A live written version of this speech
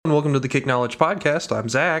welcome to the Kick Knowledge Podcast. I'm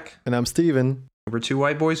Zach. And I'm Steven. We're two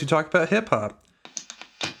white boys who talk about hip-hop.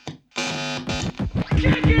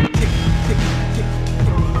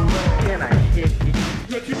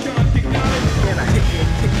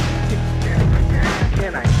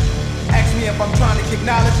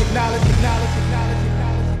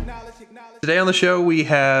 Today on the show, we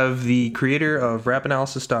have the creator of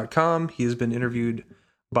rapanalysis.com. He has been interviewed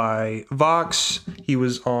by Vox. He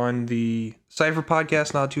was on the Cypher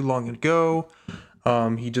podcast not too long ago.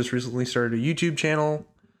 He just recently started a YouTube channel.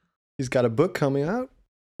 He's got a book coming out.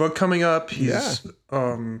 He's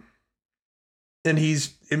and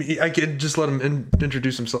he's. I mean, I could just let him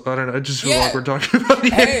introduce himself. I don't know. I just feel awkward talking about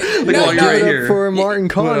him. Hey, while you're right here. For Martin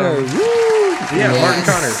Connor. Martin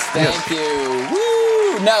Connor. Thank you.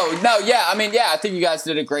 Woo! I think you guys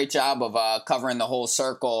did a great job of covering the whole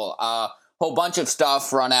circle. Whole bunch of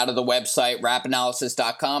stuff run out of the website,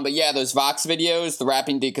 rapanalysis.com. But yeah, those Vox videos, the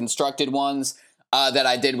Rapping Deconstructed ones that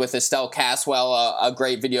I did with Estelle Caswell, a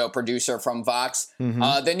great video producer from Vox.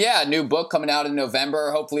 Mm-hmm. New book coming out in November,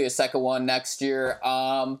 hopefully a second one next year.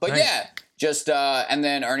 Nice. And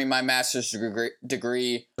then earning my master's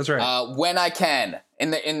degree. That's right. When I can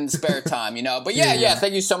in spare time, you know. But yeah.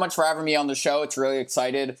 Thank you so much for having me on the show. It's really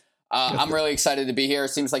excited. I'm really excited to be here. It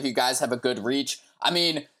seems like you guys have a good reach. I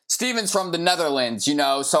mean, Steven's from the Netherlands, you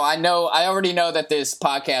know, so I already know that this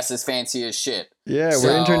podcast is fancy as shit. Yeah,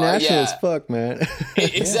 we're international as fuck, man.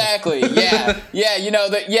 Exactly. Yeah. You know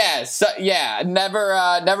that. Yeah. So,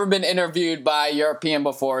 never been interviewed by a European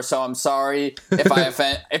before, so I'm sorry if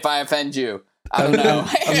I offend you. I don't know.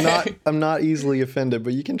 I'm not easily offended,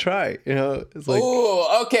 but you can try. You know, it's like.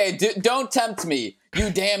 Ooh, okay. Don't tempt me, you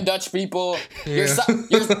damn Dutch people. Your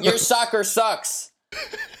soccer sucks.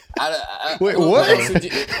 Wait, what?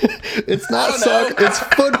 It's not soccer. It's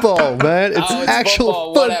football, man. It's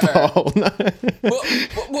actual football.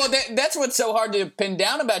 well, that's what's so hard to pin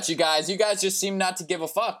down about you guys. You guys just seem not to give a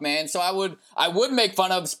fuck, man. So I would make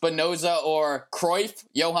fun of Spinoza or Cruyff,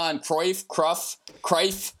 Johan Cruyff,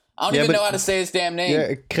 Cruyff. I don't even know how to say his damn name.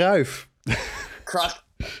 Yeah, Cruyff.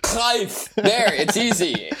 Cruyff. There, it's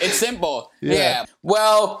easy. It's simple. Yeah.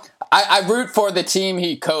 Well, I root for the team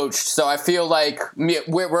he coached, so I feel like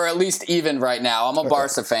we're at least even right now. I'm a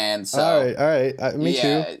Barca fan, so. All right. Me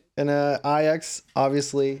too. And Ajax,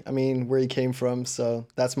 obviously, I mean, where he came from, so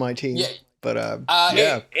that's my team. Yeah. But,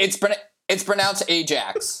 It's pronounced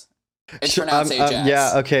Ajax. It's pronounced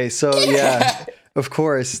Ajax. Okay, so, of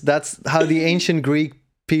course. That's how the ancient Greek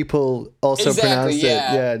people also pronounced it.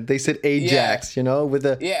 Yeah, they said Ajax, you know, with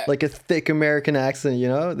like a thick American accent, you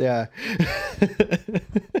know. Yeah.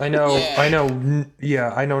 I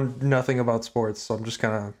know nothing about sports, so I'm just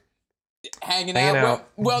kind of hanging out.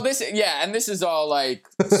 Well, this is all like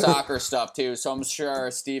soccer stuff too, so I'm sure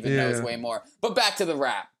Steven knows way more. But back to the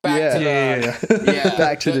rap. Back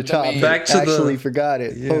to the topic. Actually forgot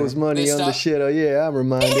it. Pose money on the shit. Oh yeah, I'm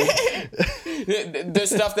reminded. The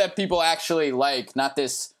stuff that people actually like, not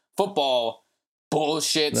this football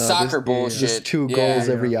bullshit, soccer bullshit. Just 2 goals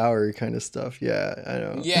every hour kind of stuff. Yeah, I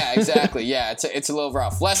know. Yeah, exactly. Yeah, it's a little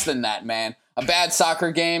rough. Less than that, man. A bad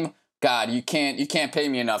soccer game, God, you can't pay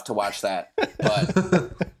me enough to watch that. But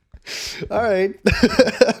all right,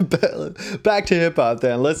 back to hip hop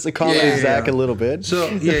then. Let's accommodate Zach a little bit.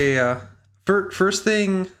 So first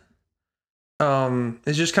thing,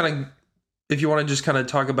 is just kind of, if you want to just kind of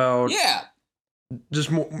talk about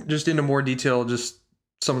just into more detail, just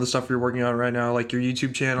some of the stuff you're working on right now, like your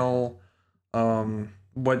YouTube channel,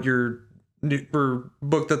 what your new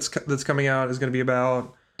book that's coming out is going to be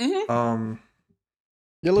about. Mm-hmm.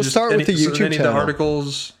 Let's start with the YouTube channel. Any of the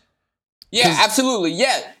articles. Yeah, absolutely.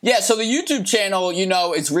 Yeah. So the YouTube channel, you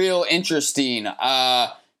know, is real interesting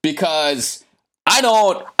because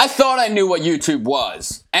I thought I knew what YouTube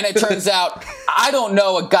was. And it turns out I don't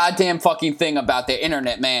know a goddamn fucking thing about the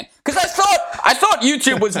internet, man. Because I thought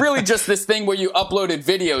YouTube was really just this thing where you uploaded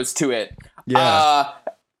videos to it. Yeah.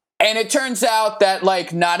 And it turns out that,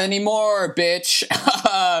 like, not anymore, bitch.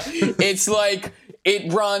 It's like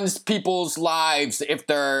it runs people's lives if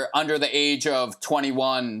they're under the age of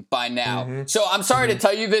 21 by now. Mm-hmm. So I'm sorry to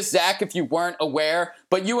tell you this, Zach, if you weren't aware,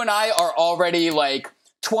 but you and I are already, like,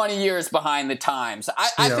 20 years behind the times.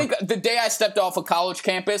 I think the day I stepped off a college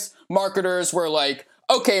campus, marketers were like,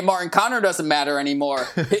 okay, Martin Connor doesn't matter anymore.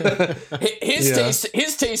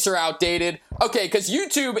 His tastes are outdated. Okay, because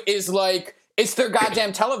YouTube is like, it's their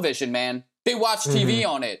goddamn television, man. They watch TV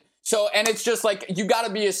on it. So, and it's just like, you got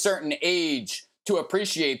to be a certain age to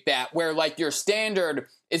appreciate that, where like your standard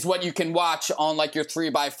is what you can watch on like your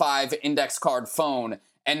 3x5 index card phone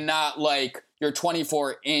and not like your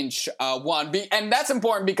 24-inch one. And that's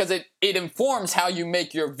important because it informs how you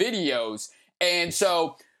make your videos. And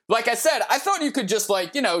so, like I said, I thought you could just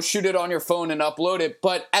like, you know, shoot it on your phone and upload it.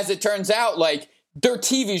 But as it turns out, like, they're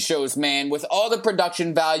TV shows, man, with all the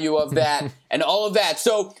production value of that and all of that.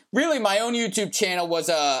 So really my own YouTube channel was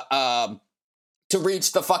to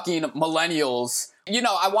reach the fucking millennials. You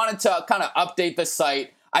know, I wanted to kind of update the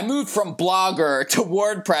site. I moved from Blogger to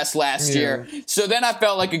WordPress last year. So then I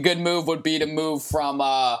felt like a good move would be to move from,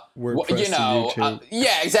 WordPress to YouTube.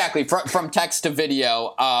 Yeah, exactly. From text to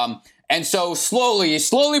video. And so slowly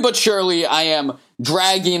but surely, I am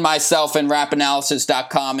dragging myself and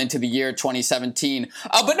rapanalysis.com into the year 2017.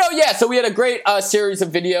 But no, yeah, so we had a great series of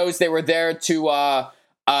videos. They were there to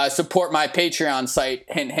support my Patreon site.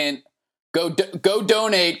 Hint, hint. Go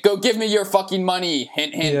donate. Go give me your fucking money.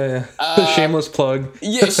 Hint, hint. Yeah. Shameless plug.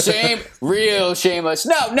 Yeah, real shameless.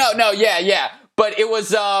 No. Yeah. But it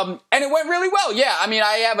was, and it went really well. Yeah, I mean,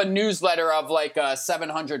 I have a newsletter of like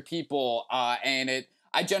 700 people, and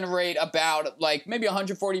I generate about like maybe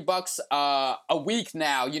 $140 a week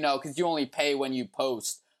now, you know, because you only pay when you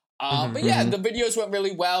post. But yeah, the videos went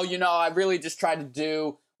really well. You know, I really just tried to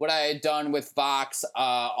do what I had done with Vox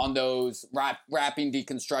on those rapping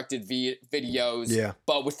deconstructed videos,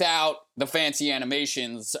 but without the fancy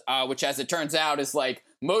animations, which, as it turns out, is like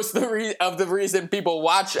most of the reason people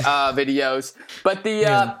watch videos. But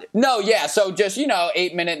so just, you know,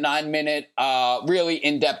 8-minute, 9-minute, really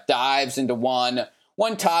in-depth dives into one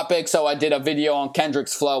topic. So I did a video on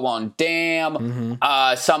Kendrick's flow on Damn,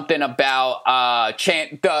 something about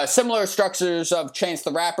the similar structures of Chance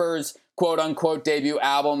the Rapper's quote-unquote debut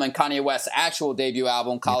album and Kanye West's actual debut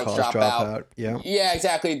album, College Dropout. Yeah,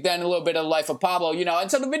 exactly. Then a little bit of Life of Pablo, you know.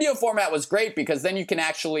 And so the video format was great because then you can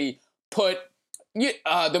actually put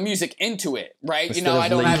the music into it, right? Instead, you know, I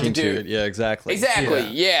don't have to do it. Yeah, exactly.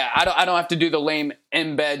 Yeah. I don't have to do the lame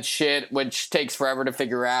embed shit, which takes forever to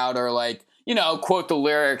figure out, or like, you know, quote the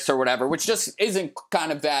lyrics or whatever, which just isn't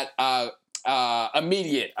kind of that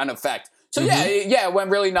immediate an effect. So yeah, it went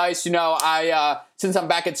really nice. You know, I since I'm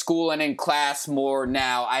back at school and in class more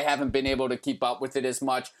now, I haven't been able to keep up with it as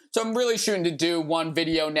much. So I'm really shooting to do one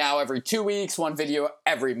video now every 2 weeks, one video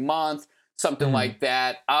every month, something like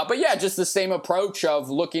that. But yeah, just the same approach of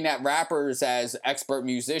looking at rappers as expert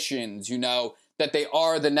musicians, you know, that they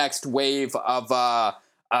are the next wave of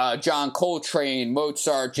John Coltrane,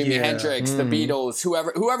 Mozart, Jimi Hendrix, the Beatles,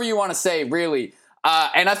 whoever you want to say, really.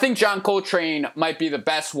 And I think John Coltrane might be the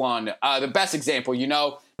best one, the best example, you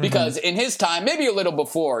know, because in his time, maybe a little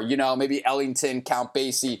before, you know, maybe Ellington, Count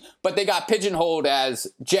Basie, but they got pigeonholed as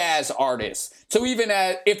jazz artists. So even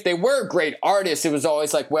if they were great artists, it was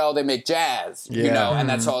always like, well, they make jazz, you know, and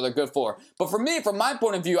that's all they're good for. But for me, from my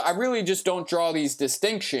point of view, I really just don't draw these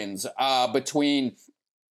distinctions between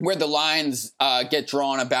where the lines get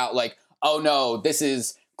drawn about like, oh no, this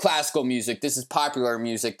is classical music, this is popular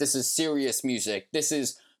music, this is serious music, this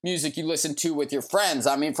is music you listen to with your friends.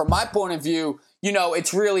 I mean, from my point of view, you know,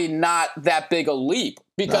 it's really not that big a leap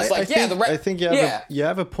because I think you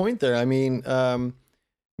have a point there. I mean,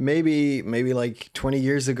 maybe like 20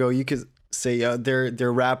 years ago you could say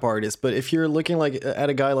they're rap artists, but if you're looking like at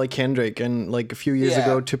a guy like Kendrick and like a few years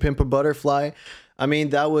ago To Pimp a Butterfly, I mean,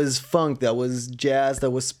 that was funk, that was jazz, that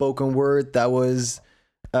was spoken word, that was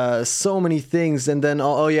so many things, and then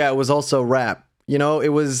it was also rap. You know, it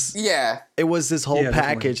was this whole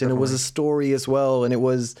package, and it was a story as well, and it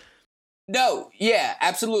was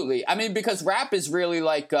absolutely. I mean, because rap is really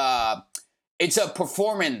like it's a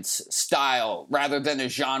performance style rather than a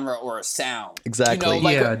genre or a sound. Exactly.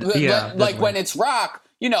 You know, like when it's rock,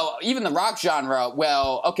 you know, even the rock genre,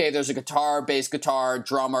 well, okay, there's a guitar, bass guitar,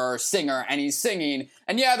 drummer, singer, and he's singing.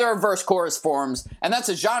 And yeah, there are verse chorus forms, and that's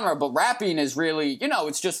a genre, but rapping is really, you know,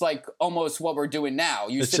 it's just like almost what we're doing now.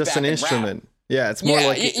 It's just an instrument. Rap. Yeah, it's more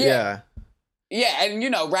like, Yeah, and, you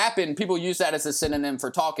know, rapping, people use that as a synonym for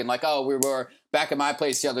talking. Like, oh, we were back at my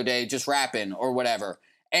place the other day just rapping or whatever.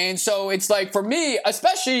 And so it's like, for me,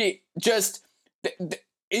 especially just...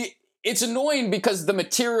 It's annoying because the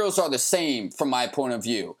materials are the same from my point of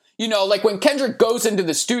view. You know, like when Kendrick goes into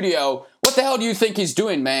the studio, what the hell do you think he's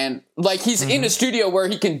doing, man? Like he's in a studio where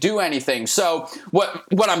he can do anything. So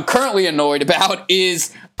what I'm currently annoyed about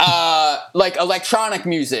is like electronic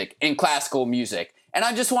music and classical music. And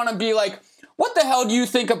I just want to be like, what the hell do you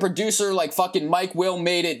think a producer like fucking Mike Will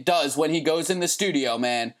Made It does when he goes in the studio,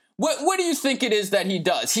 man? What do you think it is that he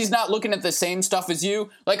does? He's not looking at the same stuff as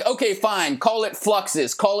you? Like, okay, fine, call it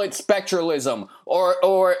fluxus, call it spectralism,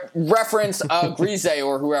 or reference Grise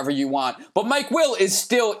or whoever you want. But Mike Will is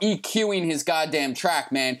still EQing his goddamn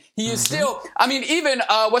track, man. He is still, I mean, even,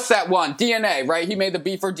 what's that one? DNA, right? He made the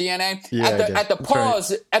beat for DNA. Yeah, at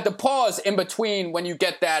the pause in between when you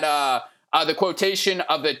get that, the quotation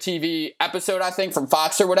of the TV episode, I think, from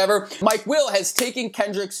Fox or whatever, Mike Will has taken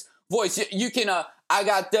Kendrick's voice. You can, I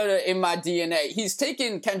got that in my DNA. He's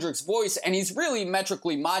taken Kendrick's voice and he's really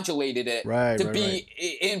metrically modulated it to be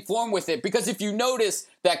informed with it. Because if you notice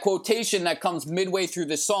that quotation that comes midway through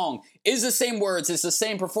the song is the same words, it's the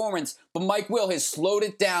same performance, but Mike Will has slowed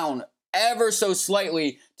it down ever so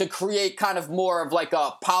slightly to create kind of more of like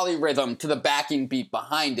a polyrhythm to the backing beat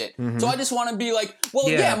behind it. So I just want to be like, well,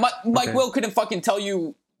 Mike Will couldn't fucking tell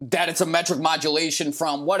you that it's a metric modulation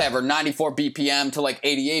from whatever 94 BPM to like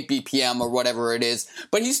 88 BPM or whatever it is,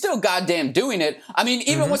 but he's still goddamn doing it. I mean,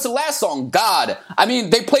 even what's the last song? God. I mean,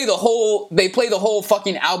 they play the whole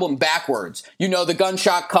fucking album backwards. You know, the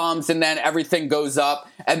gunshot comes and then everything goes up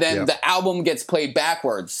and then the album gets played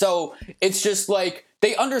backwards. So it's just like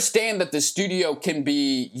they understand that the studio can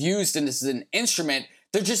be used as an instrument.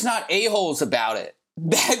 They're just not a-holes about it.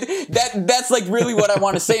 That's like really what I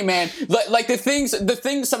want to say, man. Like the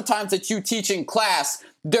things sometimes that you teach in class,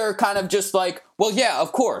 they're kind of just like, well, yeah,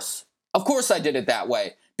 of course I did it that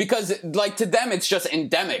way, because like to them it's just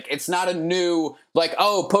endemic. It's not a new like,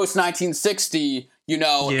 oh, post 1960, you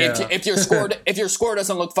know, if your score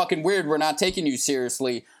doesn't look fucking weird, we're not taking you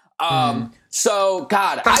seriously. So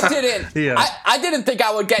God, I didn't think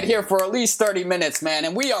I would get here for at least 30 minutes, man.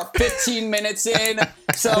 And we are 15 minutes in.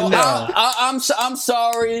 So I'm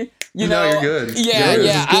sorry. You know, you're good.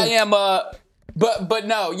 Yeah, I am. But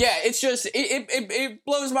no, yeah, it's just, it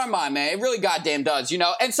blows my mind, man. It really goddamn does, you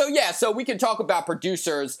know? And so, yeah, so we can talk about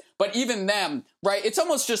producers, but even them, right? It's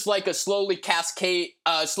almost just like a slow cascade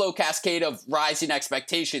of rising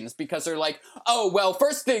expectations, because they're like, oh, well,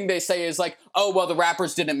 first thing they say is like, oh, well, the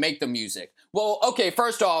rappers didn't make the music. Well, okay,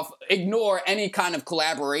 first off, ignore any kind of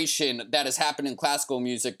collaboration that has happened in classical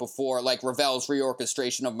music before, like Ravel's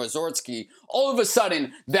reorchestration of Mussorgsky. All of a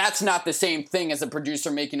sudden, that's not the same thing as a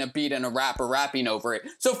producer making a beat and a rapper rapping over it.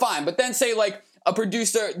 So fine, but then say like a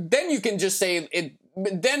producer, then you can just say it.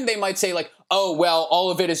 Then they might say like, oh, well, all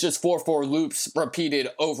of it is just 4/4 loops repeated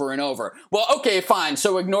over and over. Well, okay, fine.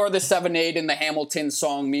 So ignore the 7/8 in the Hamilton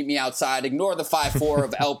song "Meet Me Outside." Ignore the 5/4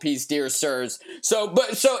 of LP's "Dear Sirs." So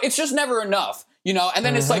it's just never enough, you know. And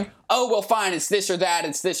then it's like, oh, well, fine. It's this or that.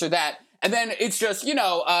 It's this or that. And then it's just, you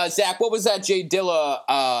know, Zach, what was that Jay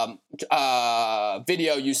Dilla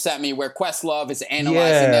video you sent me where Questlove is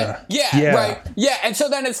analyzing that? Yeah, right. Yeah, and so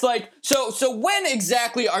then it's like, so when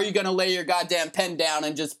exactly are you going to lay your goddamn pen down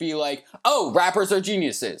and just be like, oh, rappers are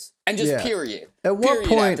geniuses? And just period. At what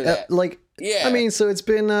point, I mean, so it's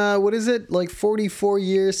been, what is it, like 44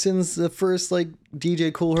 years since the first, like,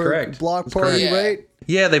 DJ Kool Herc block party, right?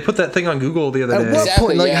 Yeah, they put that thing on Google the other day. At what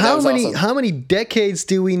point, like, how many decades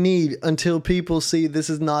do we need until people see this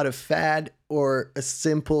is not a fad or a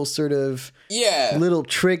simple sort of little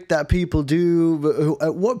trick that people do? But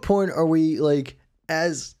at what point are we, like,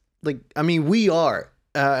 we are,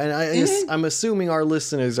 and I'm assuming our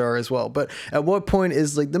listeners are as well, but at what point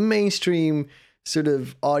is, like, the mainstream sort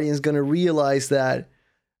of audience going to realize that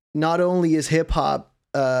not only is hip hop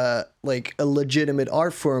like a legitimate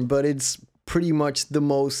art form, but it's pretty much the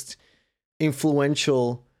most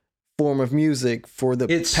influential form of music for the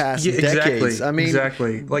past decades. I mean,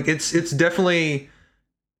 like it's definitely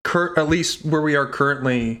at least where we are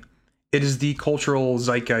currently, it is the cultural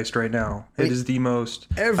zeitgeist right now. It is the most.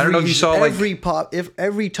 I don't know if you saw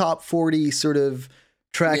every top 40 sort of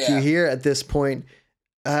track you hear at this point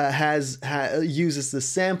uses the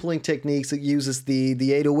sampling techniques. It uses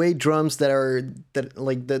the 808 drums that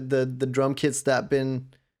like the drum kits that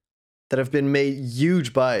have been made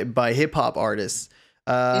huge by hip hop artists.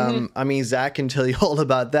 I mean, Zach can tell you all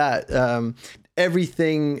about that.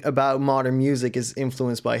 Everything about modern music is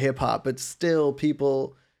influenced by hip hop, but still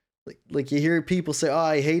people like you hear people say, "Oh,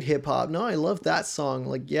 I hate hip hop." No, I love that song.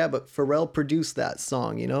 Like, yeah, but Pharrell produced that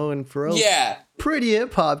song, you know, and Pharrell's pretty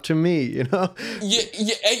hip hop to me, you know.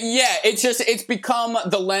 Yeah. It's become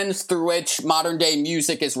the lens through which modern day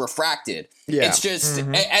music is refracted. Yeah, it's just,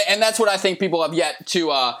 and that's what I think people have yet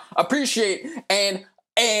to appreciate.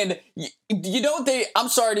 And you know what I'm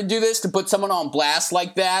sorry to do this, to put someone on blast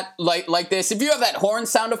like that, like this. If you have that horn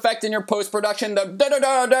sound effect in your post-production,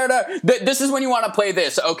 this is when you want to play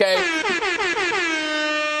this, okay?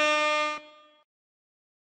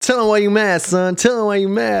 Tell them why you mad, son. Tell them why you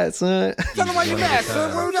mad, son. Tell them why you mad,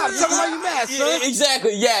 son. Word up. Tell them why you mad, son.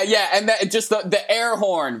 Exactly. Yeah. And that just the air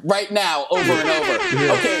horn right now over and over.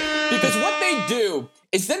 Yeah. Okay. Because what they do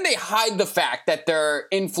is then they hide the fact that they're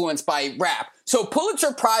influenced by rap. So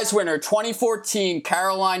Pulitzer Prize winner 2014,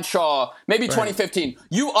 Caroline Shaw, maybe 2015,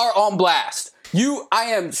 you are on blast. I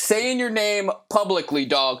am saying your name publicly,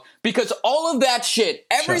 dog, because all of that shit,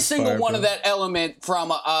 every single one of that element from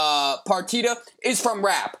Partita is from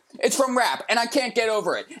rap. It's from rap, and I can't get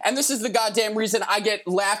over it. And this is the goddamn reason I get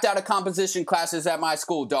laughed out of composition classes at my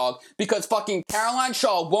school, dog, because fucking Caroline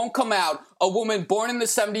Shaw won't come out, a woman born in the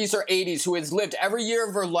 70s or 80s who has lived every year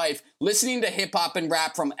of her life listening to hip-hop and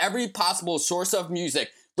rap from every possible source of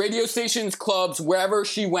music, radio stations, clubs, wherever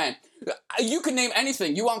she went. You can name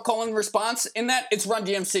anything. You want call and response in that? It's Run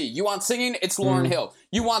DMC. You want singing? It's Lauryn Hill.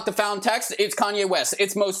 You want the found text? It's Kanye West.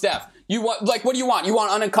 It's Mos Def. You want, like, what do you want? You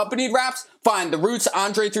want unaccompanied raps? Fine. The Roots,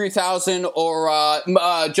 Andre 3000, or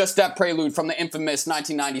Just That Prelude from the infamous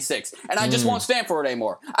 1996. And I just won't stand for it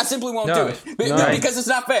anymore. I simply won't do it. Because it's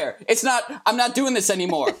not fair. It's not, I'm not doing this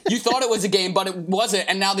anymore. You thought it was a game, but it wasn't,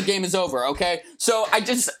 and now the game is over, okay? So I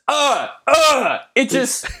just, it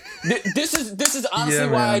just... This is honestly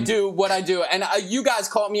why I do what I do, and you guys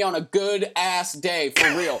caught me on a good ass day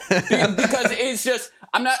for real, because it's just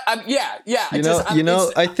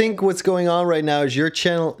I think what's going on right now is you're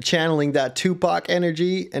channeling that Tupac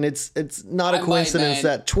energy, and it's not a coincidence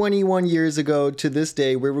that 21 years ago to this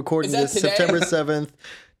day, we're recording this today? September 7th.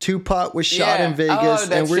 Tupac was shot in Vegas,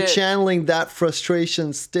 and we're channeling that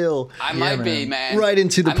frustration still. I might be, man, right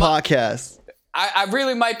into the podcast. I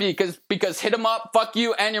really might be because hit him up, fuck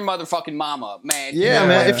you and your motherfucking mama, man. Yeah,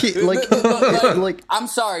 man. If you like, I'm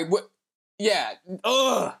sorry. Yeah.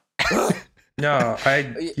 Ugh. No,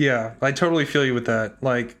 I totally feel you with that.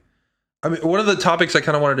 Like, I mean, one of the topics I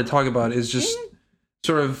kind of wanted to talk about is just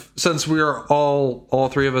sort of, since we are all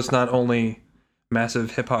three of us not only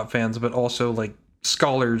massive hip hop fans but also like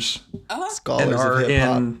scholars, scholars of hip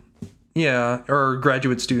hop, or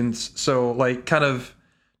graduate students. So like, kind of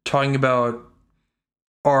talking about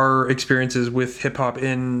our experiences with hip hop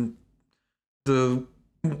in the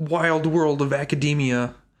wild world of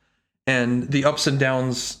academia and the ups and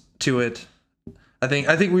downs to it. I think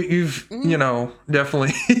you've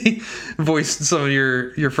definitely voiced some of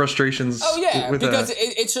your frustrations. Oh yeah, with because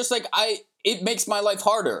it's just like it makes my life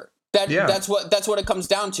harder. That's what it comes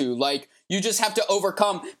down to. Like, you just have to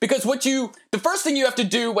overcome, because the first thing you have to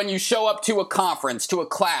do when you show up to a conference, to a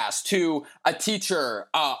class, to a teacher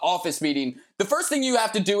office meeting, the first thing you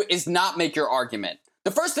have to do is not make your argument.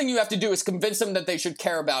 The first thing you have to do is convince them that they should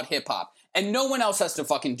care about hip hop. And no one else has to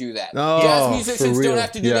fucking do that. Jazz musicians don't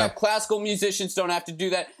have to do that. Classical musicians don't have to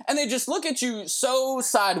do that. And they just look at you so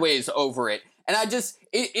sideways over it. And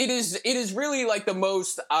it is really like the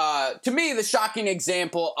most, to me, the shocking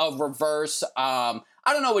example of reverse, I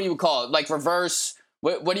don't know what you would call it, like reverse,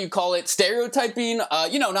 what do you call it? Stereotyping,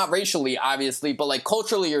 not racially, obviously, but like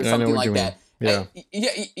culturally or something like that. Yeah.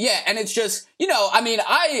 And it's just, I mean,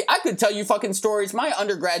 I could tell you fucking stories. My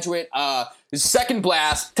undergraduate, second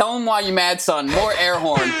blast, tell them why you mad, son, more air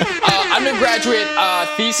horn. Undergraduate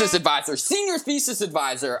thesis advisor, senior thesis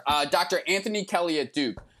advisor, Dr. Anthony Kelly at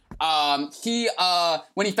Duke. He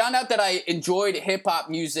when he found out that I enjoyed hip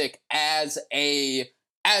hop music as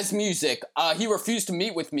music, he refused to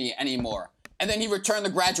meet with me anymore. And then he returned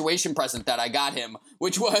the graduation present that I got him,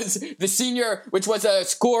 which was a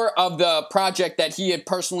score of the project that he had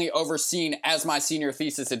personally overseen as my senior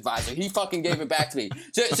thesis advisor. He fucking gave it back to me.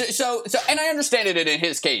 So, and I understand it in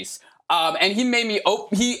his case. And he made me,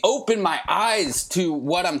 he opened my eyes to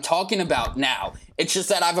what I'm talking about now. It's just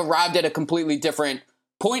that I've arrived at a completely different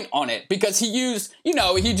point on it, because he used, he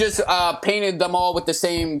just painted them all with the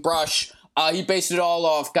same brush. He based it all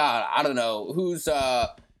off, God, I don't know, who's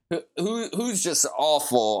just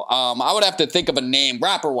awful. I would have to think of a name,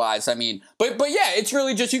 rapper-wise, I mean. But yeah, it's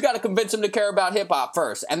really just, you got to convince him to care about hip-hop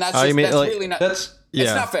first. And that's just, really not, it's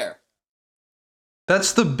not fair.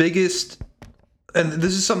 That's the biggest, and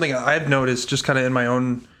this is something I've noticed just kind of in my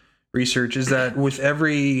own research, is that with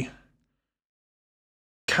every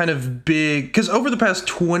kind of big, because over the past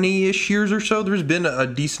 20-ish years or so, there's been a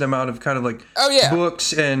decent amount of kind of like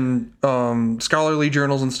books and scholarly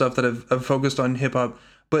journals and stuff that have focused on hip hop.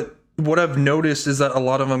 But what I've noticed is that a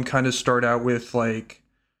lot of them kind of start out with like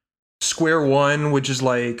square one, which is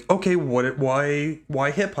like, okay,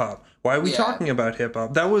 why hip hop? Why are we talking about hip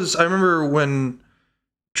hop? That was, I remember when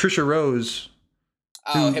Trisha Rose,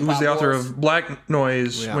 who was the author of Black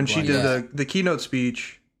Noise, when she did the keynote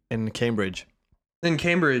speech in Cambridge.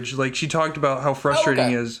 Like, she talked about how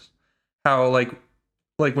frustrating is how like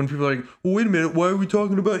like when people are like, well, wait a minute, why are we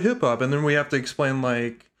talking about hip hop? And then we have to explain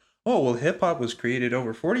like, oh, well, hip hop was created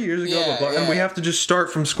over 40 years ago, blah, blah. And we have to just start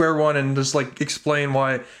from square one and just like explain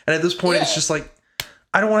why. And at this point, it's just like,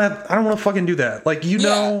 I don't want to fucking do that. Like, you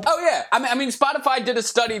know. Oh yeah. I mean, Spotify did a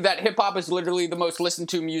study that hip hop is literally the most listened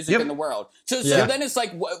to music in the world. So then it's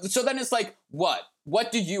like, what?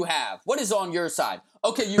 What do you have? What is on your side?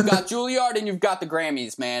 Okay, you've got Juilliard and you've got the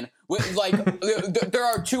Grammys, man. Like, there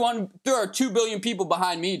are 2 billion people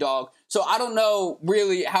behind me, dog. So I don't know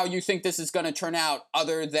really how you think this is going to turn out,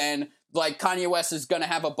 other than like Kanye West is going to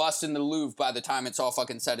have a bust in the Louvre by the time it's all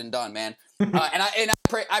fucking said and done, man. And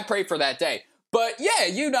I pray for that day. But yeah,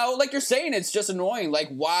 you know, like you're saying, it's just annoying. Like,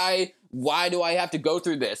 why do I have to go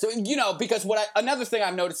through this? So, you know, because another thing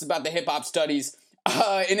I've noticed about the hip hop studies,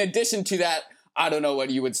 in addition to that, I don't know what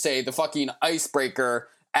you would say, the fucking icebreaker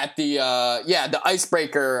at the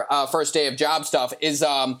icebreaker first day of job stuff is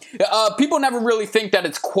people never really think that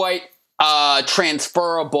it's quite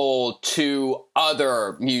transferable to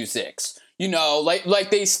other musics. You know,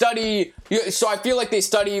 like they study. So I feel like they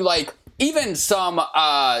study like. Even some,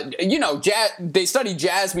 jazz, they study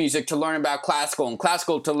jazz music to learn about classical and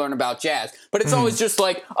classical to learn about jazz. But it's always just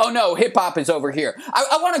like, oh no, hip hop is over here.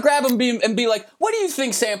 I want to grab them and be like, what do you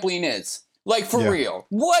think sampling is? Like, for real.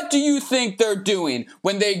 What do you think they're doing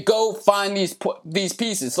when they go find these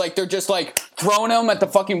pieces? Like, they're just like throwing them at the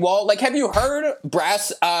fucking wall. Like, have you heard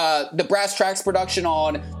the Brass Tracks production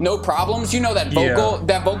on No Problems? You know that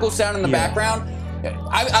vocal sound in the background?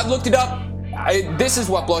 I've looked it up. This is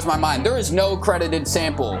what blows my mind. There is no credited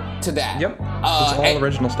sample to that. Yep, it's all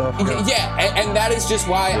original stuff. Yeah, and that is just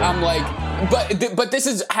why I'm like, but this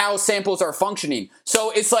is how samples are functioning.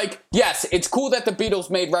 So it's like, yes, it's cool that the Beatles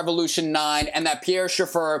made Revolution 9 and that Pierre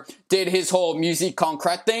Schaeffer did his whole musique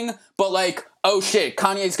concrète thing, but like, oh shit,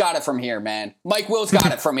 Kanye's got it from here, man. Mike Will's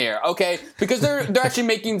got it from here, okay? Because they're actually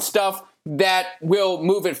making stuff that will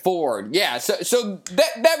move it forward. Yeah, so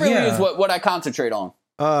that really is what I concentrate on.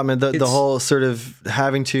 And the whole sort of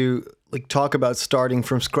having to like talk about starting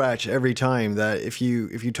from scratch every time, that if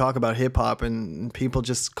you talk about hip hop and people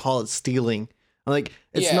just call it stealing, like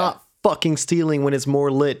it's not fucking stealing when it's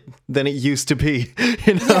more lit than it used to be.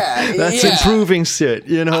 You know, that's improving shit.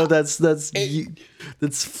 You know, that's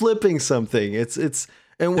flipping something. It's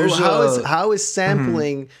and how is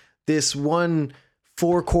sampling this one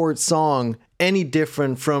 4-chord song any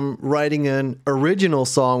different from writing an original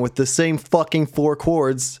song with the same fucking 4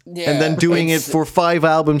 chords and then doing it for 5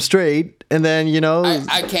 albums straight, and then, you know,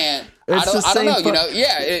 I can't. I don't know. You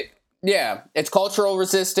know, it's cultural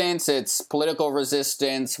resistance, it's political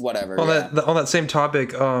resistance, whatever. On that same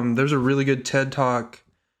topic, there's a really good TED Talk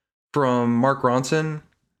from Mark Ronson.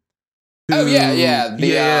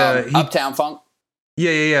 Uptown Funk.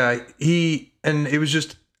 Yeah. And it was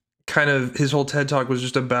just kind of, his whole TED Talk was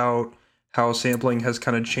just about how sampling has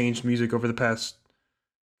kind of changed music over the past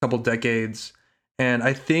couple decades. And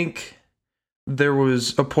I think there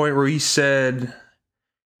was a point where he said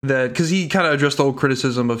that, because he kind of addressed the whole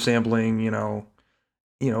criticism of sampling, you know,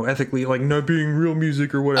 ethically, like not being real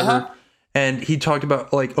music or whatever. And he talked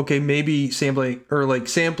about like, okay, maybe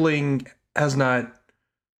sampling has not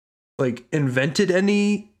like invented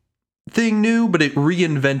anything new, but it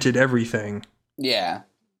reinvented everything. Yeah.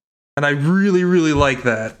 And I really, really like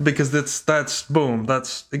that, because that's the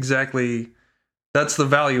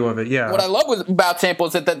value of it. Yeah. What I love about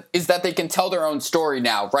samples is that they can tell their own story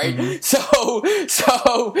now, right? Mm-hmm.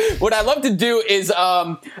 So what I love to do is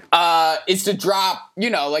to drop, you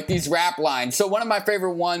know, like these rap lines. So one of my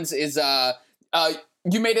favorite ones is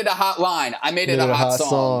you made it a hot line. I made it a hot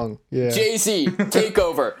song. Yeah. Jay-Z, take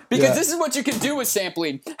over. Because this is what you can do with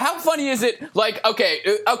sampling. How funny is it? Like, okay.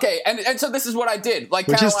 And so this is what I did. Like,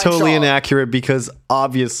 which Caroline is totally Shaw. Inaccurate, because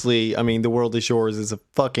obviously, I mean, The World Is Yours is a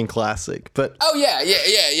fucking classic. But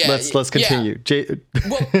let's continue.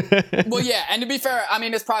 Well, yeah. And to be fair, I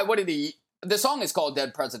mean, it's probably, the song is called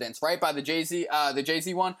Dead Presidents, right? By the Jay-Z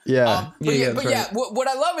one. Yeah. What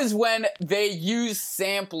I love is when they use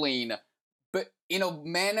sampling, but in a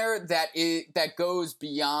manner that goes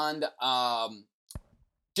beyond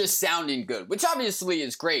just sounding good, which obviously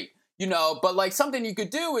is great, you know. But like something you could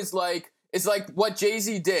do is like what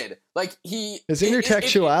Jay-Z did. Like it's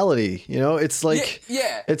intertextuality, you know. It's like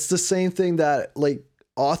it's the same thing that like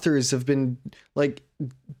authors have been like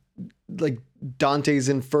Dante's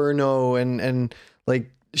Inferno and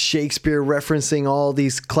like Shakespeare referencing all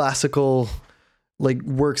these classical like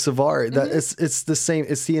works of art. That it's the same.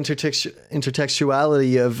 It's the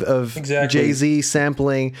intertextuality of Jay-Z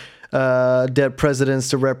sampling Dead Presidents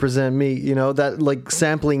to Represent Me. You know, that like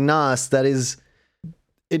sampling Nas. That is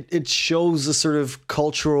it shows a sort of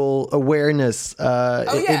cultural awareness.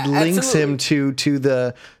 It links absolutely. him to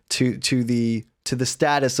the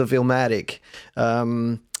status of Illmatic.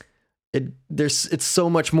 It's so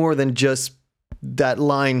much more than just that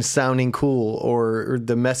line sounding cool or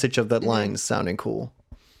the message of that line sounding cool.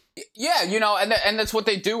 Yeah, and that's what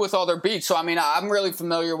they do with all their beats. So, I mean, I'm really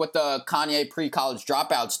familiar with the Kanye pre-college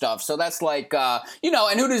dropout stuff. So that's like,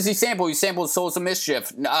 and who does he sample? He samples Souls of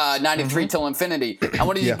Mischief, 93 Till Infinity. And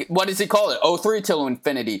what does he call it? 03 Till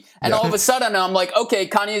Infinity. And all of a sudden, I'm like, okay,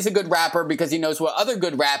 Kanye's a good rapper because he knows what other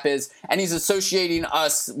good rap is, and he's associating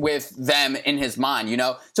us with them in his mind,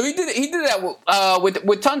 So he did that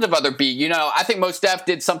with tons of other beat. I think Mos Def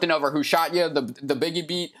did something over Who Shot Ya, the Biggie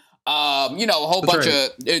beat. A whole bunch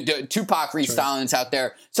of Tupac restylings out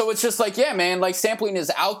there. So it's just like, yeah, man, like sampling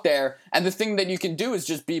is out there. And the thing that you can do is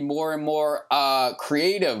just be more and more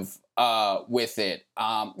creative with it.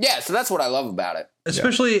 So that's what I love about it.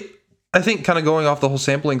 Especially, I think kind of going off the whole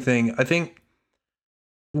sampling thing, I think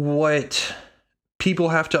what people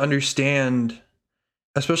have to understand,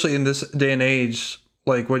 especially in this day and age,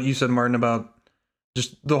 like what you said, Martin, about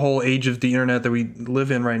just the whole age of the internet that we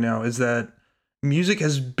live in right now, is that music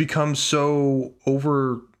has become so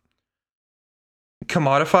over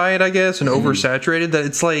commodified, I guess, and oversaturated that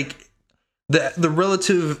it's like the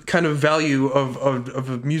relative kind of value of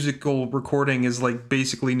a musical recording is like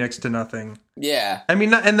basically next to nothing. Yeah. I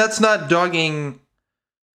mean, and that's not dogging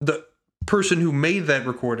the person who made that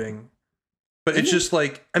recording. But it's just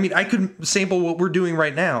like, I mean, I could sample what we're doing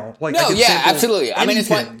right now. Like, no, yeah, absolutely. I mean, it's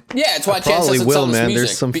why Chance doesn't sell his music.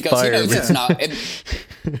 There's some because fire, he knows it's not.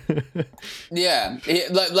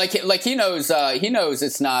 Like he knows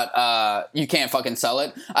it's not. You can't fucking sell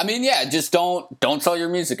it. I mean, yeah, just don't sell your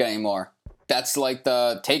music anymore. That's like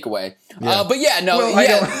the takeaway. Yeah. But yeah, no, well,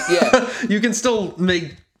 yeah. You can still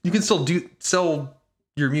sell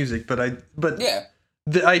your music, but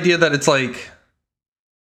the idea that it's like.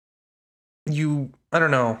 I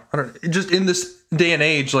don't know. Just in this day and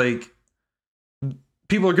age, like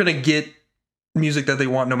people are gonna get music that they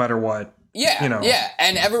want no matter what. Yeah, yeah,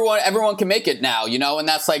 and everyone can make it now, and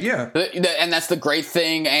that's like, and that's the great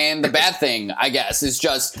thing and the bad thing, I guess, is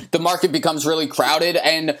just the market becomes really crowded.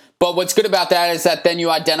 But what's good about that is that then you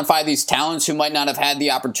identify these talents who might not have had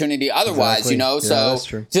the opportunity otherwise, Exactly. So that's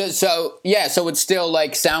true. So it's still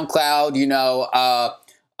like SoundCloud,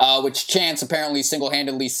 which Chance apparently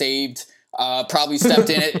single-handedly saved. Probably stepped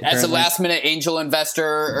in it as a last-minute angel investor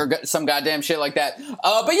or some goddamn shit like that.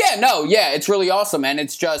 But it's really awesome, and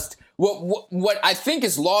it's just what I think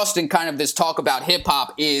is lost in kind of this talk about hip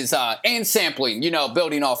hop is and sampling.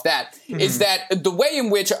 Building off that is that the way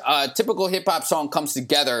in which a typical hip hop song comes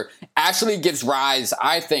together actually gives rise,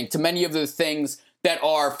 I think, to many of the things that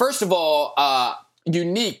are, first of all,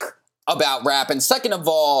 unique about rap, and second of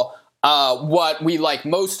all, what we like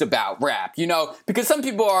most about rap, because some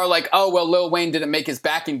people are like, oh, well, Lil Wayne didn't make his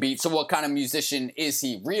backing beat, so what kind of musician is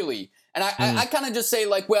he really? And I kind of just say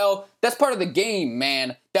like, well, that's part of the game,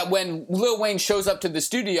 man, that when Lil Wayne shows up to the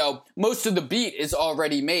studio, most of the beat is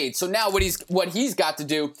already made. So now what he's got to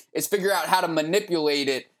do is figure out how to manipulate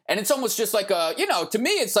it. And it's almost just like to me,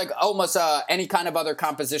 it's like almost any kind of other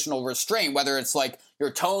compositional restraint, whether it's like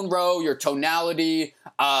your tone row, your tonality,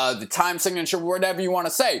 the time signature, whatever you want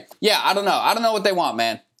to say. Yeah, I don't know. I don't know what they want,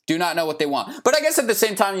 man. Do not know what they want. But I guess at the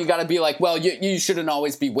same time, you got to be like, well, you shouldn't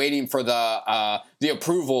always be waiting for the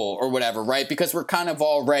approval or whatever, right? Because we're kind of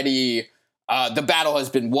already the battle has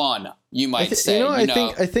been won. You might say.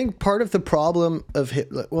 I think part of the problem of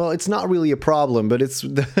it's not really a problem, but it's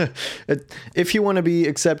if you want to be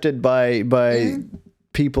accepted by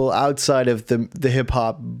people outside of the hip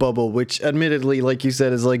hop bubble, which admittedly, like you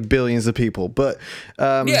said, is like billions of people, but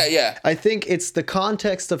I think it's the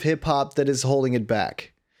context of hip hop that is holding it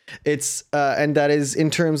back. It's and that is in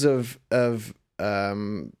terms of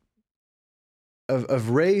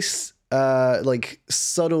race. Like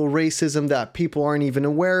subtle racism that people aren't even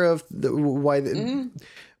aware of, why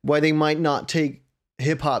they might not take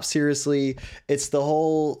hip hop seriously. It's the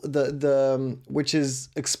whole which has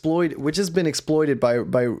been exploited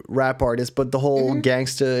by rap artists, but the whole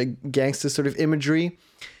gangsta sort of imagery.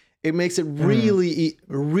 It makes it really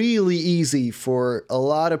really easy for a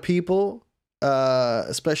lot of people,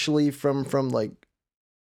 especially from like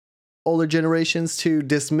older generations, to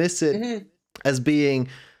dismiss it as being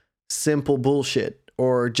simple bullshit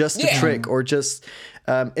or just a trick, or just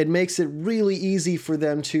it makes it really easy for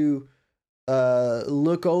them to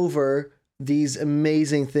look over these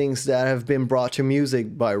amazing things that have been brought to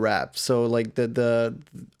music by rap. So like the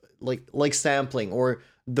sampling or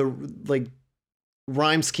the like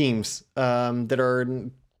rhyme schemes that are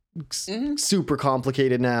super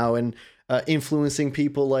complicated now, and influencing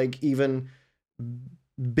people like even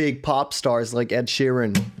big pop stars like Ed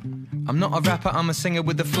Sheeran. I'm not a rapper, I'm a singer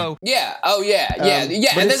with the flow. Yeah. Oh yeah.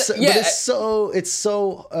 Yeah. But it's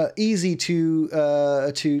so easy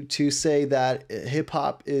to say that hip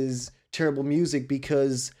hop is terrible music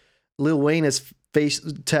because Lil Wayne has face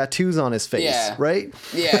tattoos on his face, right?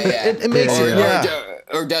 Yeah. it makes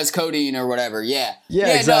or does codeine or whatever. Yeah,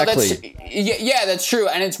 exactly. No, that's true,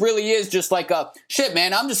 and it really is just like a shit,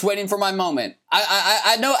 man. I'm just waiting for my moment.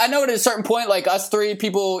 I know at a certain point, like us three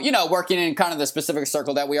people, working in kind of the specific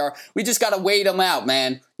circle that we are, we just gotta wait them out,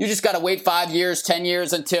 man. You just gotta wait 5 years, 10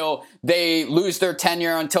 years until they lose their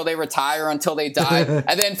tenure, until they retire, until they die,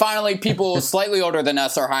 and then finally people slightly older than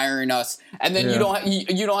us are hiring us, and then you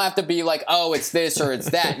don't have to be like, oh, it's this or it's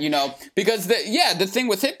that, because the thing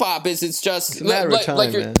with hip hop is it's just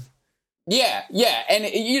like you're, man. Yeah,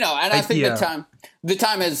 and I think the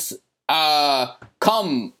time has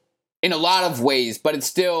come in a lot of ways, but it's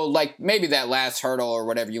still like maybe that last hurdle or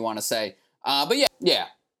whatever you want to say. But yeah.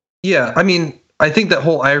 Yeah, I mean, I think that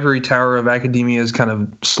whole ivory tower of academia is kind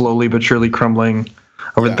of slowly but surely crumbling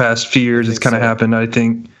over the past few years. It's kind of happened, I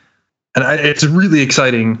think, and it's really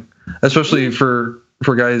exciting, especially for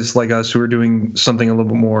guys like us who are doing something a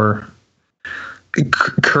little bit more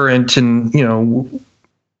current and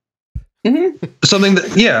something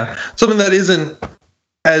that isn't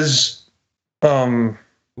as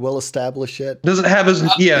well established yet. Doesn't have as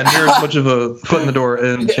near as much of a foot in the door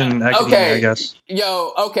in academia, I guess.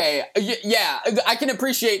 Okay. Yeah, I can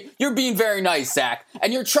appreciate you're being very nice, Zach,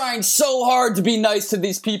 and you're trying so hard to be nice to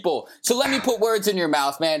these people. So let me put words in your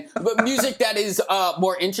mouth, man. But music that is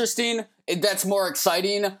more interesting, that's more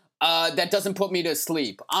exciting, that doesn't put me to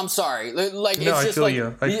sleep. I'm sorry. Like, it's just I feel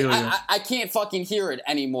you. I can't fucking hear it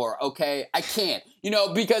anymore, okay? I can't.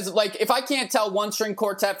 Because like if I can't tell one string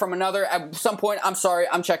quartet from another at some point, I'm sorry,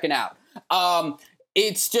 I'm checking out.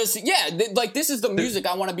 It's just like this is the music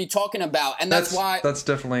I want to be talking about, and that's why that's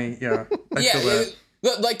definitely I feel that.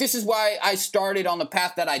 Like this is why I started on the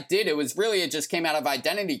path that I did. It just came out of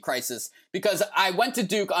identity crisis because I went to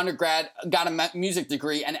Duke undergrad, got a music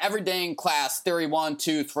degree, and every day in class, theory 1,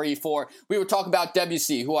 2, 3, 4, we would talk about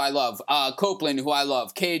Debussy, who I love, Copland, who I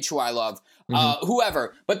love, Cage, who I love,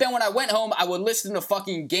 whoever. But then when I went home, I would listen to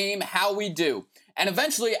fucking Game How We Do. And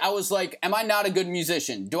eventually I was like, am I not a good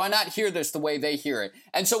musician? Do I not hear this the way they hear it?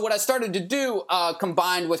 And so what I started to do,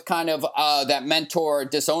 combined with kind of that mentor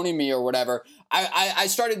disowning me or whatever, I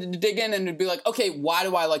started to dig in and be like, okay, why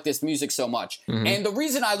do I like this music so much? And the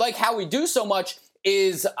reason I like How We Do so much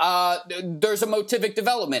is there's a motivic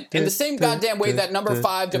development. In the same goddamn way that number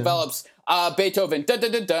 5 develops Beethoven, How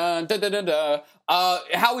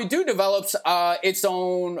We Do develops its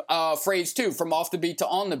own phrase too, from off the beat to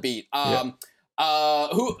on the beat.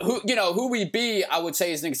 Who We Be, I would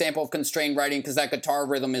say, is an example of constrained writing because that guitar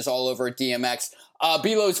rhythm is all over DMX.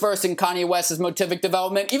 B-Lo's verse in Kanye West's motivic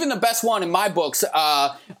development. Even the best one in my books,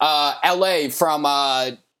 LA from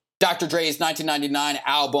Dr. Dre's 1999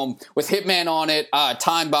 album with Hitman on it,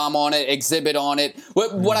 Time Bomb on it, Exhibit on it.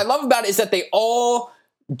 What I love about it is that they all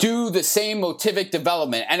do the same motivic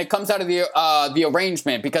development, and it comes out of the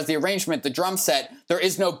arrangement, because the arrangement, the drum set, there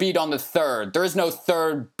is no beat on the third. There is no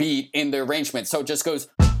third beat in the arrangement, so it just goes.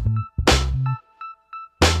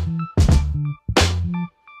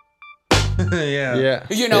 Yeah.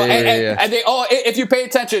 And they all, if you pay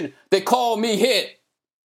attention, they call me hit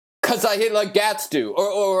because I hit like Gats do,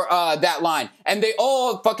 or that line, and they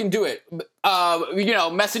all fucking do it.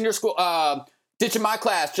 Messing your school, ditching my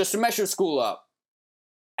class just to mess your school up.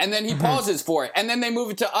 And then he pauses for it. And then they move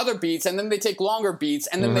it to other beats. And then they take longer beats.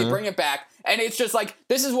 And then they bring it back. And it's just like,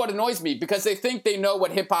 this is what annoys me. Because they think they know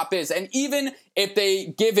what hip hop is. And even if they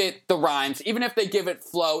give it the rhymes, even if they give it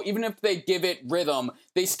flow, even if they give it rhythm,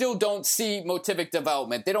 they still don't see motivic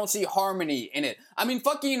development. They don't see harmony in it. I mean,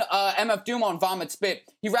 fucking MF Doom on Vomit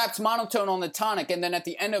Spit, he raps monotone on the tonic. And then at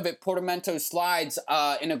the end of it, Portamento slides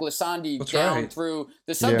in a glissandi down through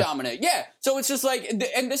the subdominant. Yeah. So it's just like,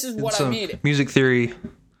 and this is what I mean. Music theory.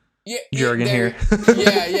 Jargon here.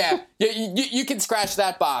 You can scratch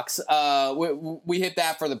that box. We hit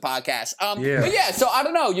that for the podcast. But so I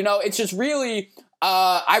don't know. It's just really.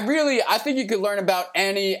 I think you could learn about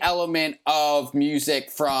any element of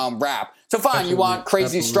music from rap. So fine, absolutely. You want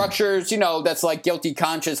crazy structures, that's like Guilty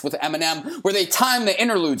Conscious with Eminem, where they time the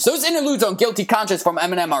interludes. Those interludes on Guilty Conscious from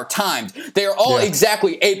Eminem are timed. They are all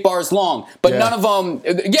exactly 8 bars long, but none of them,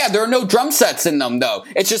 there are no drum sets in them, though.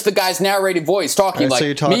 It's just the guy's narrated voice talking like... So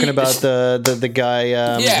you're talking about the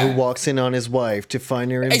guy who walks in on his wife to find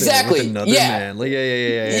her in bed with another man.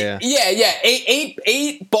 Yeah.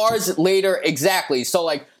 8 bars later, exactly. So,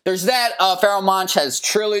 like, there's that. Pharoah Monch has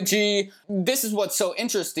Trilogy. This is what's so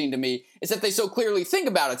interesting to me is that they so clearly think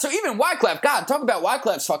about it. So even Wyclef, God, talk about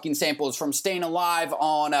Wyclef's fucking samples from Staying Alive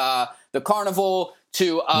on the Carnival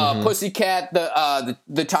to Pussycat,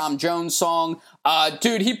 the Tom Jones song.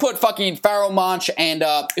 Dude, he put fucking Pharoah Monch and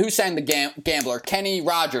who sang the Gambler? Kenny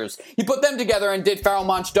Rogers. He put them together and did Pharoah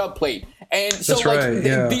Monch dub plate. And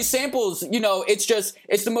so these samples, you know, it's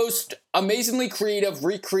the most amazingly creative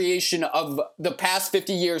recreation of the past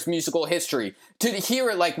 50 years musical history. To hear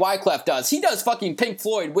it like Wyclef does. He does fucking Pink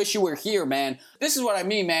Floyd, Wish You Were Here, man. This is what I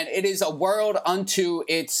mean, man. It is a world unto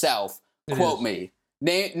itself. Quote me.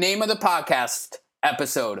 Name of the podcast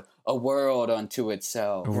episode, A World Unto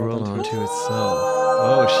Itself. A World Unto Itself.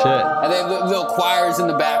 Oh, shit. And they have little choirs in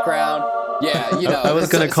the background. Yeah, you know. I was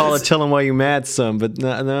going to call it Tell 'Em Why You Mad Some, but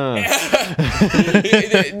no. No.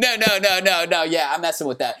 Yeah, I'm messing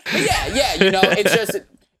with that. But yeah, you know,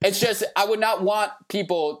 it's just, I would not want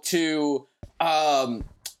people to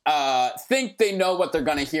think they know what they're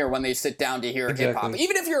gonna hear when they sit down to hear hip hop.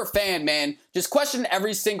 Even if you're a fan, man, just question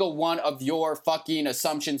every single one of your fucking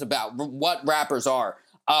assumptions about what rappers are,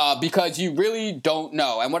 because you really don't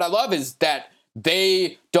know. And what I love is that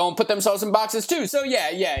they don't put themselves in boxes too. So yeah,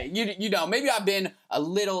 you know, maybe I've been a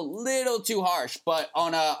little too harsh, but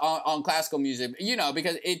on classical music, you know,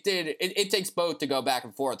 because it takes both to go back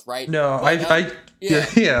and forth, right? No, but,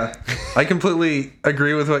 I completely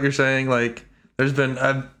agree with what you're saying. Like, there's been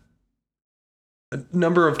a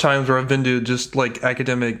number of times where I've been to just like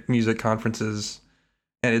academic music conferences,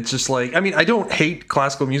 and it's just like, I mean, I don't hate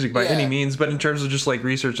classical music by any means, but in terms of just like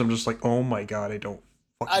research, I'm just like, oh my god, I don't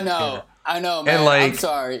fucking care. I know, man. And like, I'm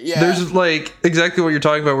sorry. Yeah. There's like exactly what you're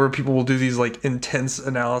talking about, where people will do these like intense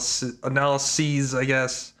analyses, I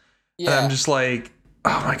guess. Yeah. And I'm just like,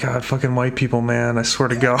 oh my god, fucking white people, man! I swear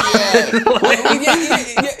to God. Yeah.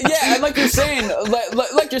 And like you're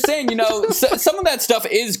saying, you know, some of that stuff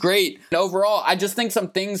is great. And overall, I just think some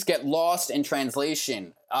things get lost in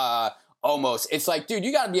translation. Almost, it's like, dude,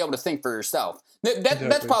 you got to be able to think for yourself.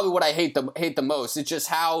 That's probably what I hate the most. It's just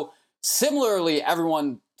how similarly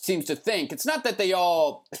everyone seems to think. It's not that they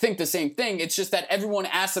all think the same thing. It's just that everyone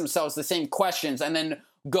asks themselves the same questions and then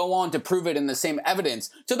go on to prove it in the same evidence.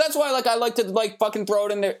 So that's why, like, I like to like fucking throw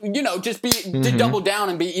it in there, you know, just to double down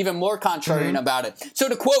and be even more contrarian about it. So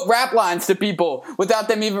to quote rap lines to people without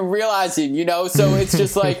them even realizing, you know, so it's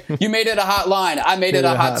just like, you made it a hot line, I made it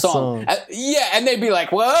a hot song. And they'd be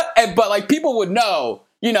like, what? But like, people would know.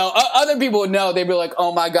 You know, other people would know. They'd be like,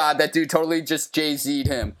 "Oh my god, that dude totally just Jay-Z'd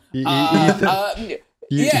him."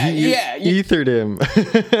 Ethered him.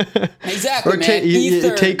 Exactly,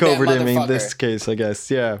 or take over him in this case, I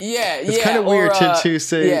guess. Yeah. It's kind of weird to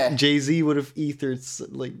say Jay-Z would have ethered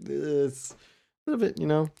like this. A little bit, you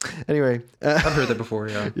know. Anyway, I've heard that before.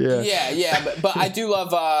 But I do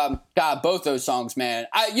love God, both those songs, man.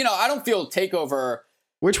 I don't feel Takeover.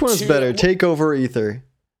 Which one is better, Takeover or Ether?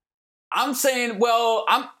 I'm saying,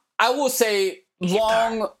 I will say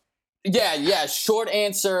long. Yeah. Short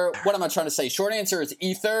answer. What am I trying to say? Short answer is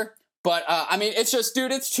Ether. But I mean, it's just,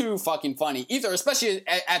 dude, it's too fucking funny. Ether, especially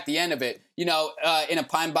at the end of it, you know, in a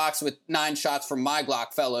pine box with 9 shots from my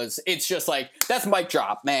Glock, fellas. It's just like, that's mic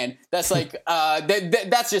drop, man. That's like,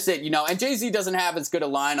 that's just it, you know. And Jay-Z doesn't have as good a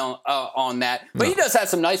line on that, but he does have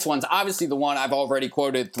some nice ones. Obviously, the one I've already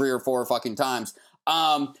quoted 3 or 4 fucking times.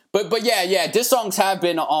 But yeah, diss songs have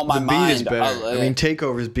been on my mind. The beat is better. I mean,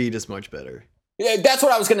 Takeover's beat is much better. Yeah, that's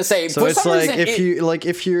what I was gonna say. So it's like,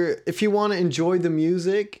 if you want to enjoy the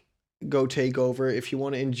music, go Takeover. If you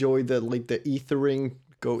want to enjoy the ethering,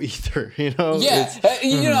 go Ether. You know. Yeah,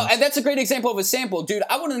 you know, and that's a great example of a sample, dude.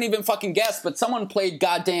 I wouldn't even fucking guess, but someone played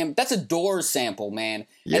goddamn. That's a Doors sample, man.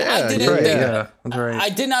 Yeah, and I didn't think, that's right. I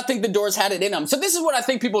did not think the Doors had it in them. So this is what I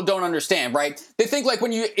think people don't understand, right? They think like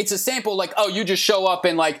when it's a sample, like, oh, you just show up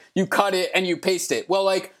and like you cut it and you paste it. Well,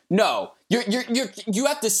 like, no. You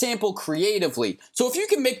have to sample creatively. So if you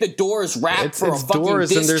can make the Doors rap for a fucking Doors,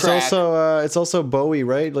 diss and there's track, also it's also Bowie,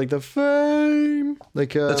 right? Like the Fame,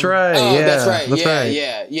 like that's right. That's right.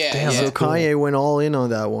 Yeah. Damn, so Kanye went all in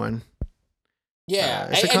on that one. Yeah,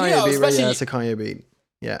 it's a Kanye beat, right? Yeah, it's a Kanye beat.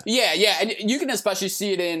 Yeah, and you can especially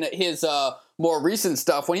see it in his more recent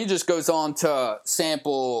stuff when he just goes on to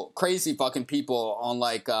sample crazy fucking people on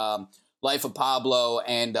like Life of Pablo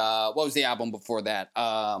and what was the album before that?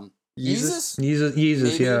 Yeezus,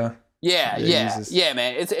 yeah,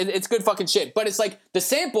 man. It's good fucking shit. But it's like the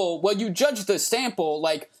sample. Well, you judge the sample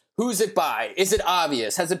like, who's it by? Is it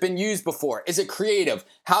obvious? Has it been used before? Is it creative?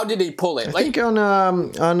 How did he pull it? I think on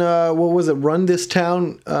what was it? Run This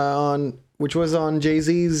Town on which was on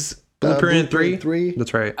Jay-Z's Blueprint 3.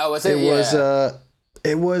 That's right. Oh, was it?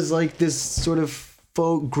 It was like this sort of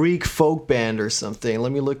Greek folk band or something.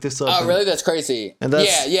 Let me look this up. Oh, really? That's crazy. And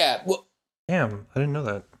yeah. Well, damn, I didn't know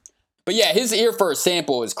that. But yeah, his ear for a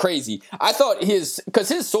sample is crazy. I thought because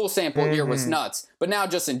his soul sample ear was nuts, but now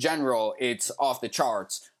just in general, it's off the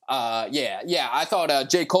charts. Yeah. I thought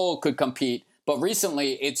J. Cole could compete, but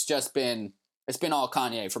recently it's been all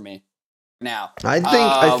Kanye for me. Now,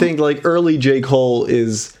 I think like early J. Cole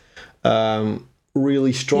is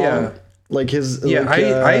really strong. Yeah. Like his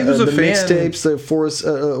I was a fan. Mixtapes, the Force,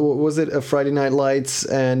 was it a Friday Night Lights,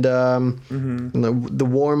 and the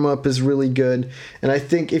warm up is really good. And I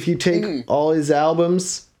think if you take all his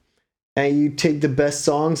albums and you take the best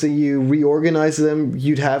songs and you reorganize them,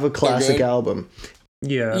 you'd have a classic album.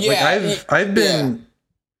 Yeah, like I've been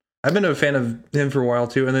a fan of him for a while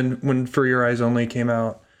too. And then when For Your Eyes Only came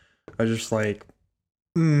out, I was just like,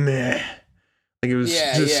 meh. Like it was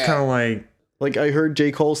just kind of like I heard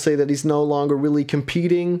J. Cole say that he's no longer really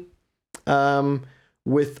competing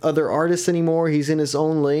with other artists anymore. He's in his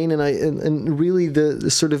own lane, and really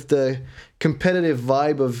the sort of the competitive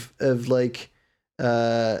vibe of like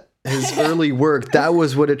his early work, that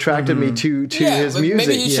was what attracted me to his music.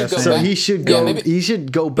 Maybe he should go back. He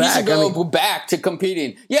should go back. He should go back to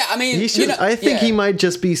competing. Yeah, I mean, I think he might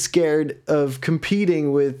just be scared of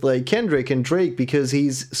competing with like Kendrick and Drake, because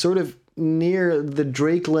he's sort of near the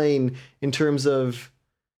Drake lane in terms of,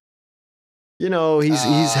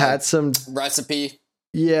 he's had some recipe.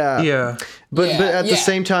 Yeah. But at the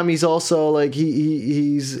same time, he's also like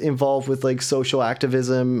he's involved with like social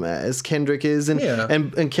activism as Kendrick is,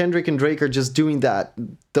 and Kendrick and Drake are just doing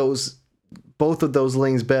both of those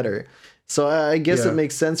lanes better. So I guess it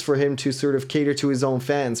makes sense for him to sort of cater to his own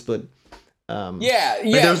fans. But like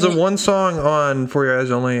there's the one song on For Your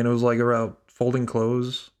Eyes Only, and it was like about folding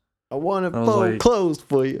clothes. I want to fold clothes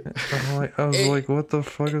for you. I was like, what the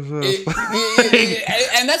fuck is this?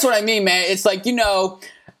 And that's what I mean, man. It's like,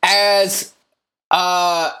 as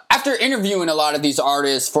after interviewing a lot of these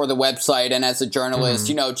artists for the website and as a journalist,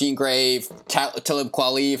 Jean Grey, Talib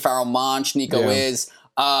Kweli, Pharoah Monch, Nico Wiz,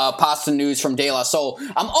 Pasta News from De La Soul,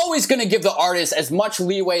 I'm always going to give the artists as much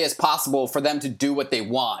leeway as possible for them to do what they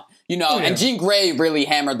want. And Jean Grey really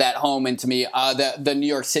hammered that home into me, the New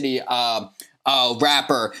York City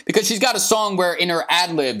rapper, because she's got a song where in her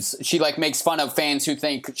ad-libs she like makes fun of fans who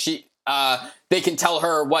think they can tell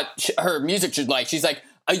her what her music should like. She's like,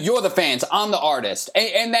 you're the fans, I'm the artist,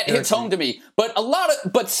 and that hits home to me. But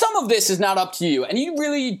but some of this is not up to you, and you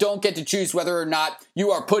really don't get to choose whether or not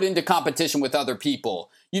you are put into competition with other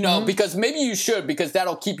people, because maybe you should, because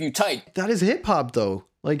that'll keep you tight. That is hip-hop though.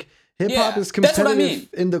 Like hip-hop is competitive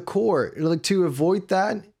in the core. Like, to avoid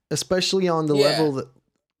that, especially on the level that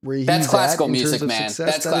that's classical music, man.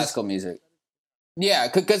 That's classical music. Yeah,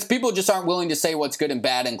 because people just aren't willing to say what's good and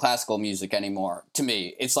bad in classical music anymore. To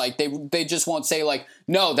me, it's like they just won't say like,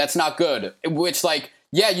 no, that's not good. Which like,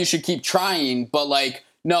 yeah, you should keep trying, but like,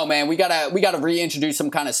 no, man, we gotta reintroduce some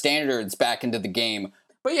kind of standards back into the game.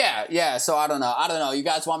 But yeah. So I don't know. You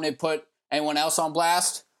guys want me to put anyone else on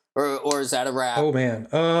blast, or is that a wrap? Oh man,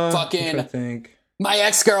 fucking think. My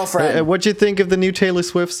ex-girlfriend. What'd you think of the new Taylor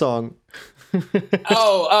Swift song?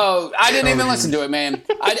 I didn't even listen to it, man.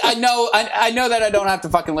 I know that I don't have to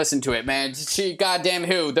fucking listen to it, man. She, goddamn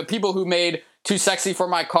who? The people who made Too Sexy for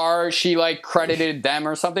My Car, she like credited them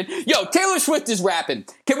or something. Yo, Taylor Swift is rapping.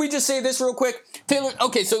 Can we just say this real quick? Taylor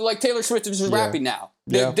Swift is rapping now.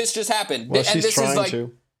 Yeah. This just happened. Well, she's this trying is like,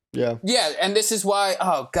 to. Yeah. Yeah, and this is why,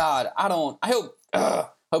 oh God, I hope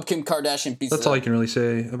Kim Kardashian beats That's all I can really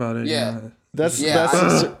say about it. Yeah. That's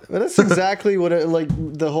exactly what like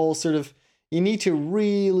the whole sort of, you need to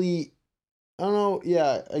really, I don't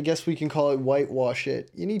know, I guess we can call it whitewash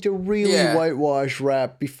it. You need to really whitewash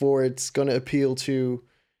rap before it's going to appeal to,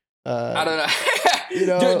 I don't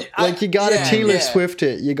know. Dude, you got to Taylor Swift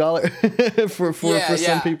it. You got to, for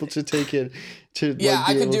some people to take it.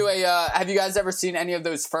 I could do have you guys ever seen any of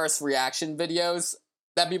those first reaction videos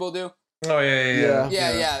that people do? Oh, yeah.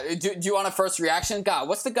 Do you want a first reaction? God,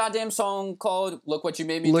 what's the goddamn song called? Look What You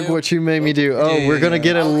Made Me Do? Look What You Made Me Do. Oh, we're going to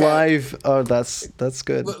get a live. Oh, that's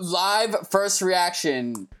good. Live first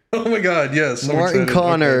reaction. Oh my God, yes. Martin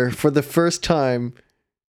Connor for the first time.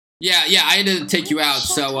 Yeah, I had to take you out.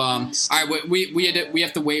 So, all right, we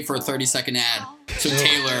have to wait for a 30-second ad so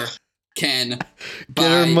Taylor can buy,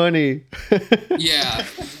 get her money.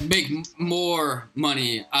 Make more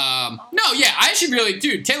money. I should really,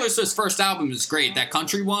 dude, Taylor Swift's first album is great. That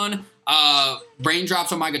country one,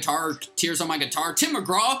 Raindrops on My Guitar, Tears on My Guitar, Tim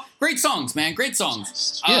McGraw, great songs, man, great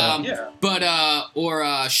songs.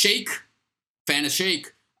 But Shake, fan of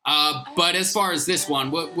Shake. But as far as this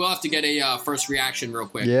one, we'll have to get a first reaction real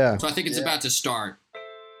quick. Yeah. So I think it's about to start.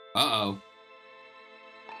 Uh-oh.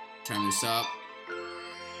 Turn this up.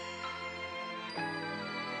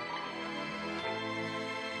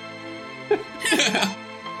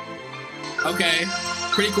 Okay,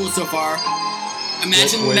 pretty cool so far.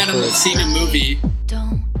 Imagine that in a scene in a movie.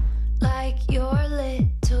 Don't like your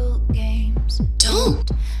little games. Don't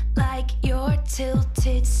like your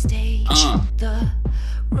tilted stage. The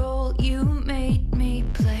role you made me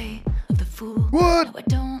play of the fool. What? No, I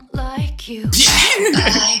don't like you.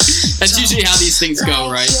 That's usually how these things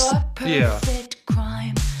go, right? Yeah.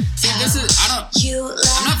 See, this is I'm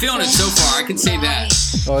not feeling it so far. I can say that.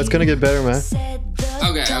 Oh, it's gonna get better, man.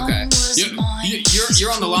 Okay.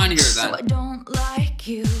 You're on the line here then. I don't like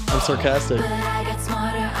you. I'm sarcastic. But I got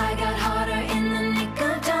smarter, I got harder in the nick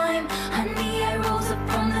of time. Honey, I rose up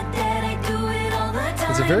from the dead, I do it all the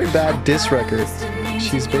time. It's a very bad diss record.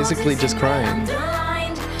 She's basically just crying.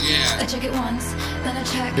 Yeah. I check it once, then I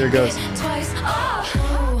check Here it goes. it twice.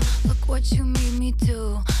 Oh, look what you made me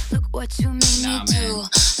do. Look what you made me man. do. Look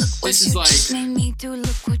what This you is like- just made me do.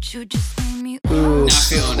 Look what you just made me do. Ooh. Not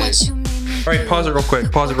feeling What it. you made me All right, do. pause it real quick.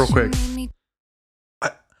 Look Pause it real what you quick. made me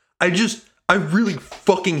I really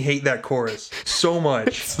fucking hate that chorus so much.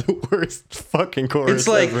 It's the worst fucking chorus It's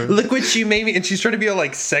like, ever. look what you made me, and she's trying to be all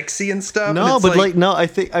like sexy and stuff. No, and it's but like no, I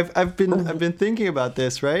think I've been thinking about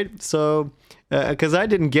this, right? So because I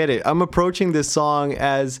didn't get it, I'm approaching this song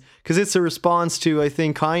as because it's a response to I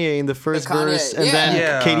think Kanye in the first Kanye, verse and yeah. then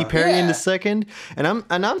Yeah. Katy Perry in Yeah. the second, and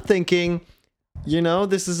I'm thinking, you know,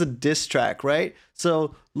 this is a diss track, right?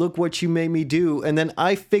 So look what you made me do, and then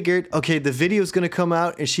I figured, okay, the video's gonna come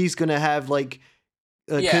out and she's gonna have like.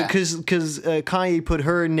 Yeah. Because Kanye put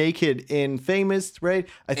her naked in Famous, right?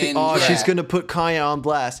 I think, And, she's yeah. gonna put Kanye on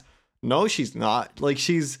blast. No, she's not. Like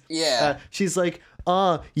she's she's like,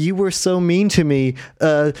 you were so mean to me.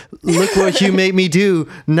 Look what you made me do.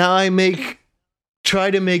 Now I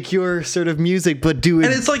try to make your sort of music, but do it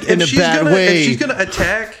and it's like in a bad way. If she's gonna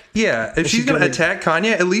attack, if she's gonna attack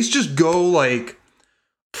Kanye, at least just go like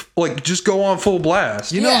just go on full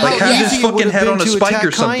blast. You know Yeah. how like have easy his it fucking would've head been on a to spike attack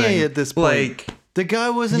or something. Kanye at this point. Like the guy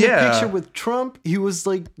was in a Yeah. picture with Trump. He was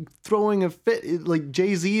like throwing a fit. Like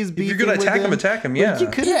Jay-Z is beefing if you're gonna with attack him, attack him. Yeah. Like, you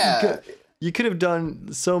could Yeah. have done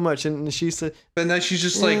so much, and she said, But then she's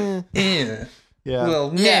just like, Yeah.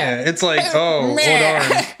 Well, Yeah. It's like, oh,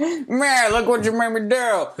 darn. Man, look what you made me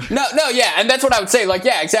do. No, yeah, and that's what I would say. Like,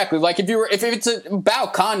 yeah, exactly. Like, if it's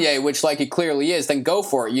about Kanye, which like it clearly is, then go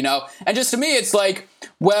for it, you know. And just to me, it's like,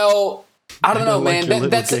 well, I don't know, like man. your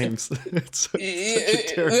That's games. It's such a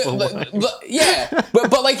terrible one. yeah,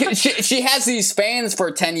 but like she has these fans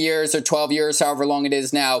for 10 years or 12 years, however long it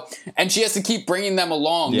is now, and she has to keep bringing them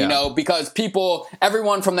along, Yeah. you know, because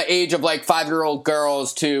everyone from the age of like 5-year-old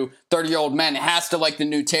girls to 30-year-old men has to like the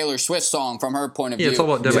new Taylor Swift song from her point of view. Yeah, it's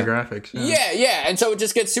all about demographics. Yeah, and so it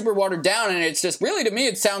just gets super watered down, and it's just really, to me,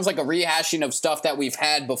 it sounds like a rehashing of stuff that we've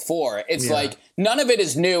had before. It's like none of it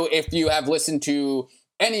is new if you have listened to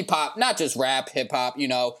any pop, not just rap, hip hop, you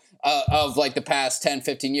know, of like the past 10,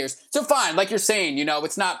 15 years. So fine, like you're saying, you know,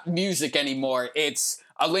 it's not music anymore. It's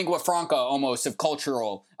a lingua franca almost of culture,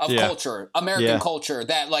 American culture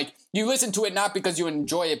that like you listen to it not because you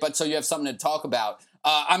enjoy it, but so you have something to talk about.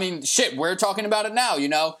 I mean, shit, we're talking about it now, you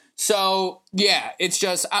know? So yeah, it's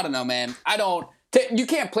just, I don't know, man. You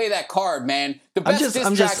can't play that card, man. The best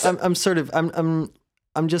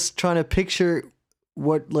I'm just trying to picture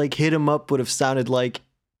what like Hit 'Em Up would have sounded like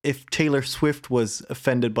if Taylor Swift was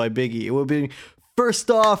offended by Biggie. It would be, first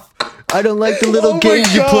off, I don't like the little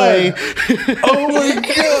games you play. Oh my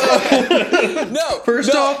god! No.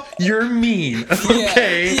 First off, you're mean.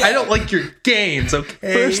 Okay, yeah. I don't like your games.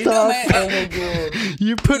 Okay. First No, off, man. Oh my god.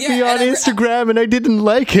 you put Yeah, me on and Instagram and I didn't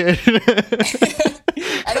like it.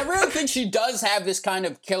 And I really think she does have this kind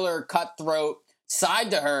of killer cutthroat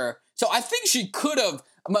side to her. So I think she could have,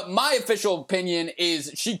 my official opinion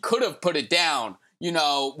is she could have put it down, you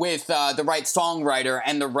know, with the right songwriter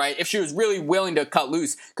and if she was really willing to cut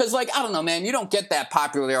loose. Because, like, I don't know, man, you don't get that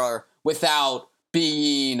popular without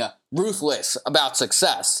being ruthless about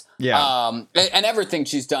success. Yeah. And everything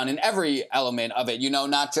she's done in every element of it, you know,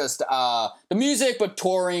 not just the music, but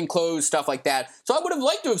touring, clothes, stuff like that. So I would have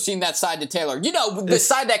liked to have seen that side to Taylor. You know, the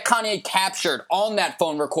side that Kanye captured on that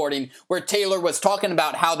phone recording where Taylor was talking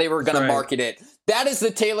about how they were going to market it. That is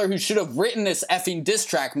the Taylor who should have written this effing diss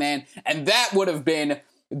track, man. And that would have put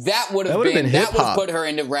her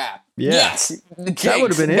into rap. Yeah. Yes. That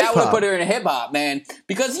would have been That would have hip-hop. put her in hip hop, man.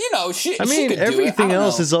 Because, you know, she could do it. everything I don't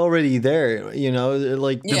else know. is already there. You know,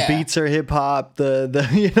 like the Yeah. beats are hip hop. The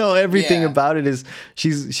you know, everything Yeah. about it is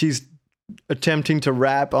she's attempting to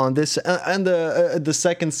rap on this and the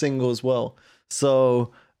second single as well.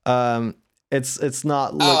 So It's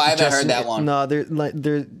not. I haven't heard that one. No,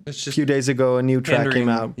 a few days ago a new track came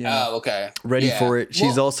out. Yeah. Oh, okay. Ready for it.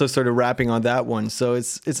 She's also sort of rapping on that one, so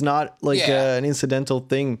it's not like an incidental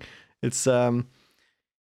thing. It's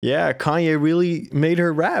Kanye really made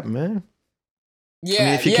her rap, man. Yeah. I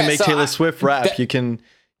mean, if you can make Taylor Swift rap, you can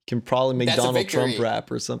probably make Donald Trump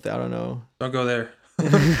rap or something. I don't know. Don't go there.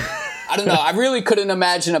 I don't know. I really couldn't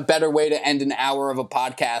imagine a better way to end an hour of a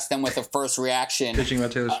podcast than with a first reaction. Pitching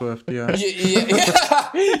about Taylor Swift, yeah.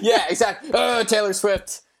 Yeah, exactly. Oh, Taylor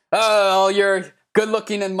Swift. Oh, you're good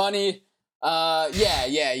looking and money. But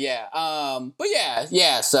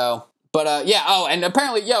oh, and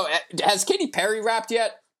apparently, has Katy Perry rapped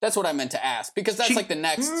yet? That's what I meant to ask, because that's like the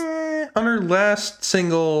next. On her last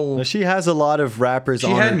single, no, she has a lot of rappers. She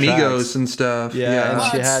on had her Migos tracks. and stuff.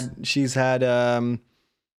 Yeah, and she's had a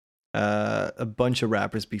bunch of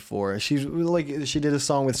rappers before. She did a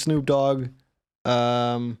song with Snoop Dogg.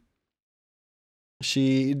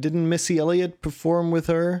 She didn't Missy Elliott perform with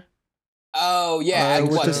her. Oh yeah, at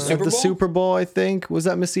the Super Bowl, I think. Was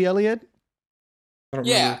that Missy Elliott?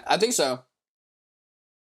 I think so.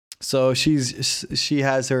 So she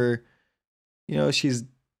has her, she's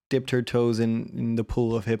dipped her toes in the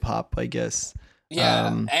pool of hip hop, I guess.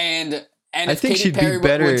 Yeah, and I think she'd be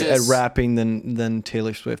better at rapping than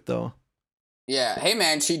Taylor Swift, though. Yeah. Hey,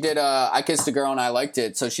 man, she did I Kissed a Girl and I Liked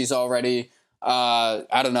It, so she's already,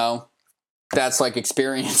 I don't know, that's like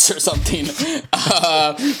experience or something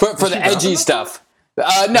for the edgy stuff.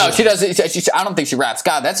 No, she doesn't. I don't think she raps.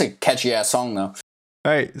 God, that's a catchy-ass song, though.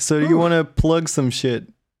 All right, so you want to plug some shit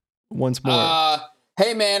once more?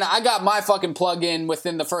 Hey, man, I got my fucking plug-in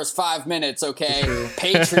within the first 5 minutes, okay?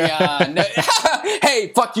 Patreon.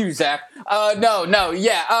 Hey, fuck you, Zach. I don't know.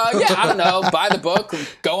 Buy the book,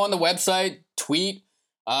 go on the website, tweet,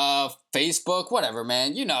 Facebook, whatever,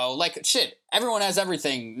 man. Shit, everyone has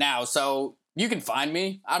everything now, so you can find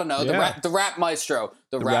me. I don't know, the Rap Maestro.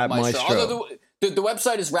 The Rap Maestro. Although the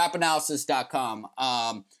website is rapanalysis.com.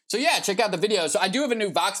 So yeah, check out the video. So I do have a new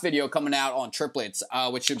Vox video coming out on triplets,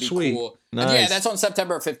 which should be cool. Nice. Yeah, that's on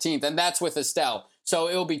September 15th, and that's with Estelle. So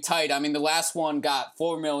it'll be tight. I mean, the last one got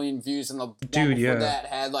 4 million views, and the one before that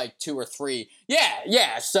had like 2 or 3.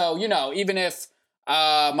 Yeah. So, even if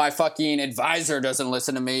my fucking advisor doesn't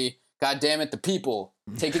listen to me, God damn it, the people.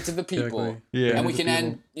 Take it to the people. Exactly. Yeah. And we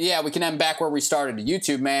can end back where we started.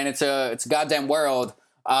 YouTube, man. It's a goddamn world.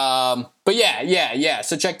 But yeah.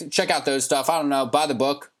 So check out those stuff. I don't know. Buy the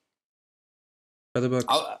book.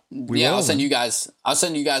 I'll send you guys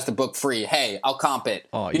the book free. Hey, I'll comp it.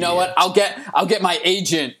 You know what? I'll get my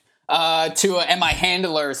agent and my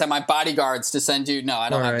handlers and my bodyguards to send you. No, I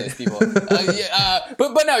don't have those people. But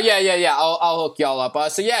no, yeah. I'll hook y'all up.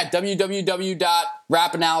 So yeah,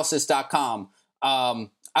 www.rapanalysis.com. I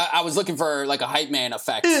was looking for like a hype man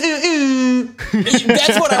effect. That's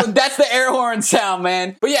the air horn sound,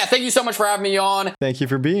 man. But yeah, thank you so much for having me on. Thank you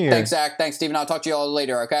for being here. Thanks, Zach. Thanks, Steven. I'll talk to you all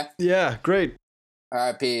later, okay? Yeah, great. All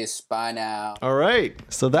right, peace. Bye now. All right.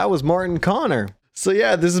 So that was Martin Connor. So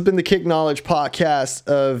yeah, this has been the Kick Knowledge podcast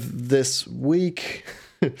of this week.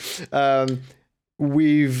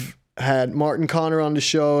 We've had Martin Connor on the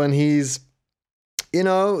show, and he's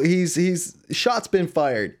shots been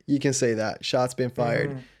fired. You can say that. Shots been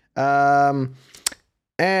fired. And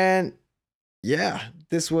yeah,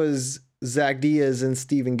 this was Zach Diaz and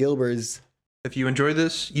Steven Gilbert's. If you enjoy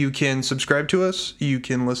this, you can subscribe to us. You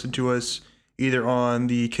can listen to us either on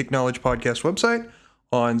the Kick Knowledge Podcast website,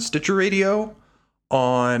 on Stitcher Radio,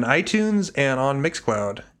 on iTunes, and on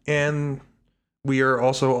Mixcloud. And we are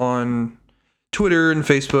also on Twitter and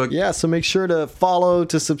Facebook. Yeah, so make sure to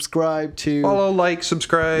subscribe to...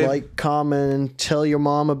 subscribe. Like, comment, tell your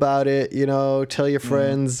mom about it, tell your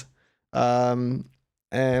friends. And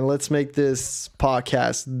let's make this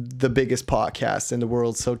podcast the biggest podcast in the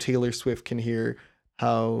world so Taylor Swift can hear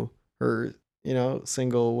how her,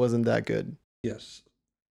 single wasn't that good. Yes.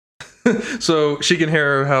 So she can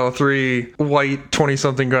hear how 3 white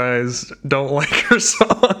 20-something guys don't like her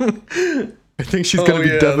song. I think she's gonna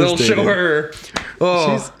be devastated. They'll show her.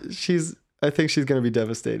 Oh, I think she's gonna be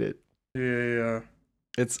devastated. Yeah.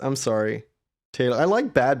 I'm sorry, Taylor. I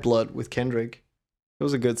like Bad Blood with Kendrick. It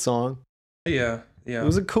was a good song. Yeah. It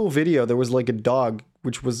was a cool video. There was like a dog,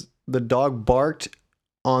 the dog barked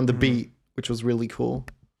on the beat, which was really cool.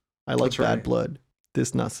 I like Bad Blood.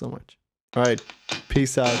 This not so much. All right,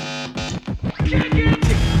 peace out. Ask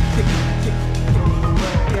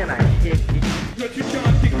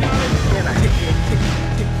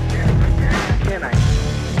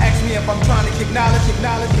me if I'm trying to kick knowledge,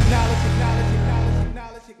 acknowledge. Acknowledge.